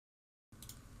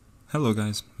Hello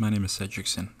guys, my name is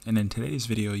Cedricson, and in today's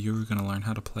video you're going to learn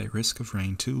how to play Risk of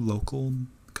Rain 2 local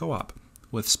co-op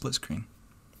with Splitscreen.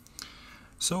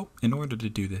 So, in order to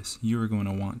do this, you are going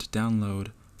to want to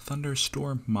download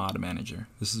Thunderstore Mod Manager.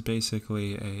 This is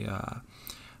basically a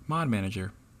mod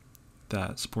manager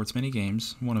that supports many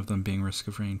games, one of them being Risk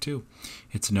of Rain 2.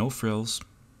 It's no frills,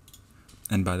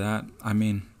 and by that I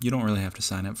mean you don't really have to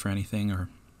sign up for anything, or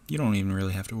you don't even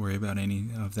really have to worry about any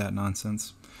of that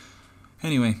nonsense.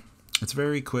 Anyway, it's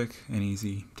very quick and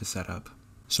easy to set up.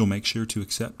 So make sure to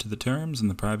accept the terms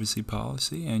and the privacy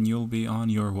policy and you'll be on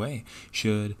your way.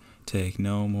 Should take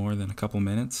no more than a couple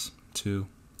minutes to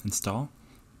install.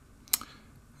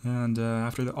 And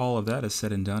after all of that is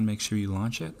said and done, make sure you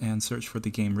launch it and search for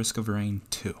the game Risk of Rain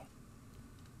 2.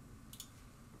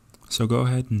 So go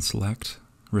ahead and select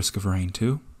Risk of Rain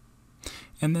 2.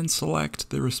 And then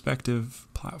select the respective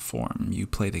platform you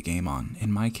play the game on.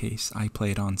 In my case, I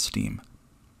play it on Steam.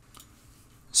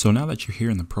 So now that you're here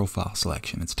in the profile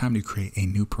selection, it's time to create a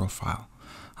new profile.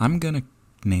 I'm going to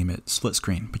name it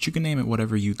Splitscreen, but you can name it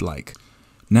whatever you'd like.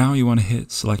 Now you want to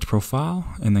hit select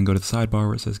profile and then go to the sidebar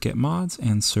where it says get mods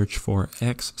and search for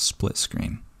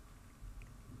XSplitscreen.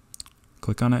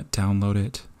 Click on it, download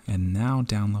it, and now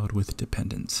download with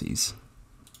dependencies.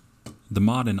 The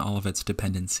mod and all of its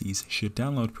dependencies should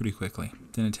download pretty quickly.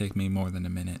 Didn't take me more than a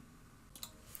minute.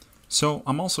 So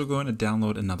I'm also going to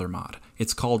download another mod.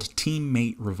 It's called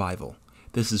TeammateRevival.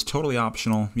 This is totally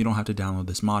optional. You don't have to download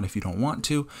this mod if you don't want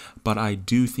to, but I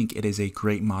do think it is a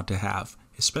great mod to have,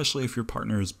 especially if your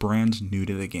partner is brand new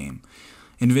to the game.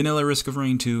 In vanilla Risk of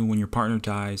Rain 2, when your partner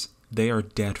dies, they are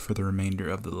dead for the remainder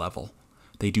of the level.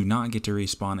 They do not get to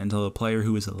respawn until the player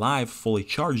who is alive fully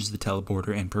charges the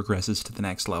teleporter and progresses to the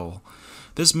next level.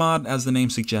 This mod, as the name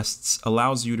suggests,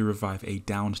 allows you to revive a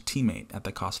downed teammate at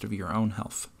the cost of your own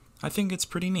health. I think it's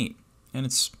pretty neat, and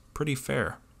it's pretty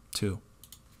fair, too.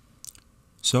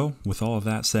 So, with all of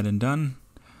that said and done,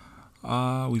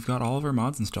 we've got all of our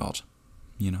mods installed.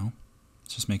 Let's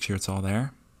just make sure it's all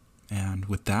there. And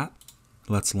with that,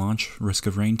 let's launch Risk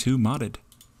of Rain 2 modded.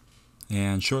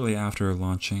 And shortly after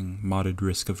launching modded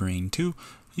Risk of Rain 2,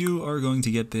 you are going to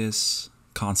get this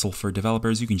console for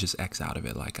developers. You can just X out of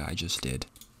it like I just did.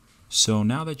 So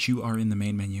now that you are in the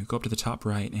main menu, go up to the top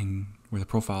right and where the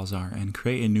profiles are and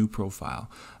create a new profile.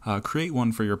 Create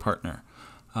one for your partner.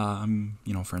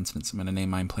 For instance, I'm going to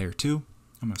name mine Player 2.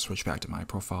 I'm going to switch back to my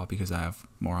profile because I have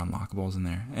more unlockables in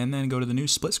there. And then go to the new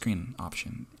split screen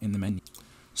option in the menu.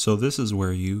 So this is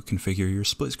where you configure your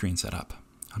split screen setup.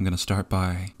 I'm going to start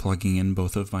by plugging in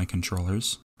both of my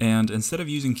controllers. And instead of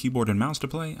using keyboard and mouse to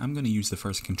play, I'm going to use the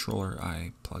first controller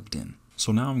I plugged in.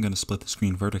 So now I'm going to split the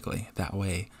screen vertically. That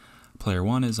way, Player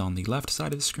 1 is on the left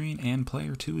side of the screen and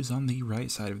Player 2 is on the right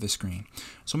side of the screen.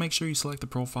 So make sure you select the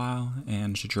profile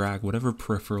and drag whatever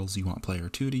peripherals you want Player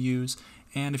 2 to use.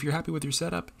 And if you're happy with your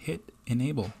setup, hit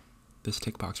Enable, this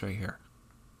tick box right here.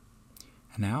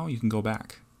 And now you can go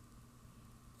back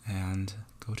and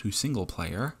go to Single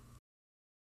Player.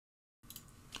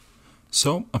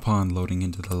 So, upon loading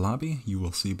into the lobby, you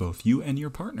will see both you and your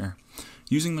partner.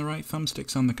 Using the right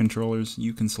thumbsticks on the controllers,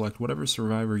 you can select whatever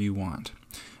survivor you want.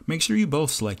 Make sure you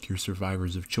both select your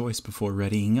survivors of choice before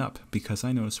readying up, because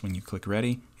I notice when you click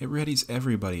ready, it readies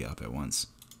everybody up at once.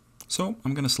 So,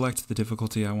 I'm going to select the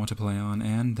difficulty I want to play on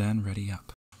and then ready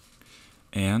up.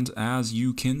 And as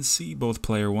you can see, both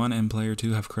Player 1 and Player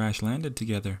 2 have crash landed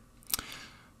together.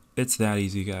 It's that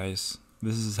easy, guys.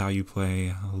 This is how you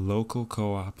play local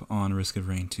co-op on Risk of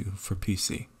Rain 2 for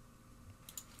PC.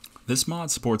 This mod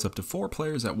supports up to 4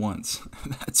 players at once.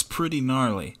 That's pretty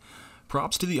gnarly.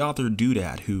 Props to the author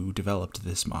Doodad who developed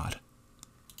this mod.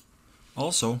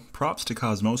 Also, props to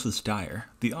Cosmosis Dyer,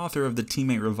 the author of the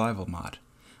TeammateRevival mod.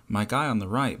 My guy on the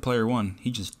right, Player 1, he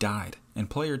just died,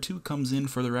 and Player 2 comes in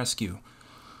for the rescue.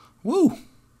 Woo!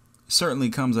 Certainly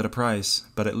comes at a price,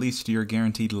 but at least you're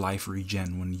guaranteed life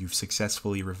regen when you've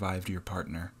successfully revived your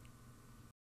partner.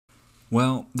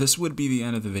 Well, this would be the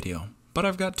end of the video, but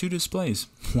I've got 2 displays.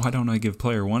 Why don't I give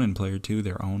Player 1 and Player 2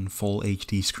 their own full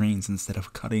HD screens instead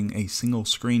of cutting a single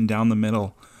screen down the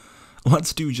middle?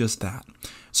 Let's do just that.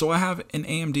 So I have an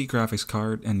AMD graphics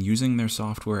card, and using their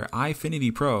software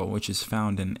iFinity Pro, which is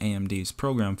found in AMD's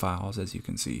program files as you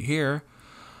can see here,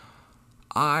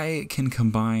 I can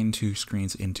combine 2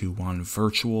 screens into one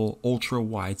virtual ultra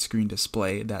widescreen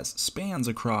display that spans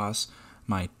across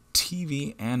my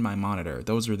TV and my monitor.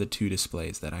 Those are the 2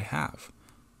 displays that I have.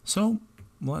 So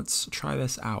let's try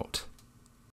this out.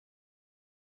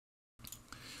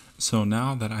 So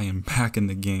now that I am back in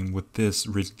the game with this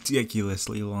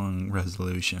ridiculously long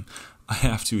resolution, I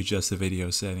have to adjust the video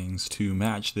settings to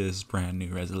match this brand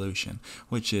new resolution,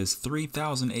 which is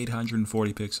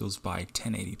 3840 pixels by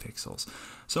 1080 pixels.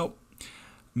 So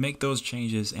make those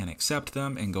changes and accept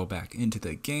them and go back into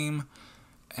the game.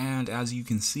 And as you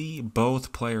can see,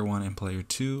 both player 1 and player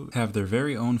 2 have their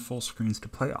very own full screens to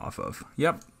play off of.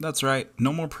 Yep, that's right.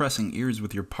 No more pressing ears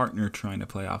with your partner trying to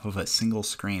play off of a single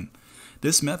screen.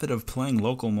 This method of playing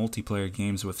local multiplayer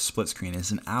games with split screen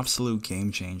is an absolute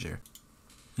game changer.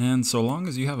 And so long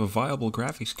as you have a viable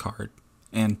graphics card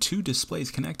and 2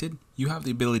 displays connected, you have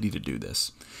the ability to do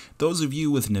this. Those of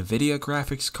you with NVIDIA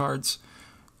graphics cards,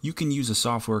 you can use a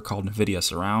software called NVIDIA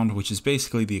Surround, which is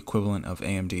basically the equivalent of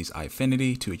AMD's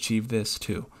iFinity to achieve this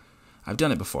too. I've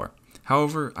done it before.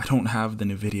 However, I don't have the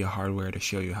NVIDIA hardware to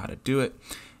show you how to do it.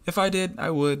 If I did, I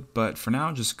would, but for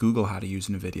now, just Google how to use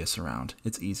NVIDIA Surround.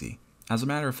 It's easy. As a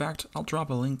matter of fact, I'll drop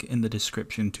a link in the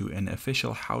description to an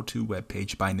official how-to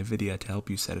webpage by NVIDIA to help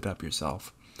you set it up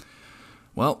yourself.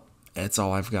 Well, that's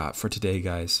all I've got for today,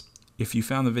 guys. If you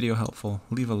found the video helpful,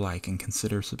 leave a like and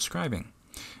consider subscribing.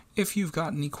 If you've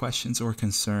got any questions or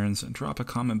concerns, drop a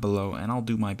comment below and I'll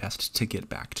do my best to get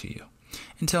back to you.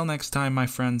 Until next time, my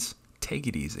friends, take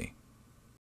it easy.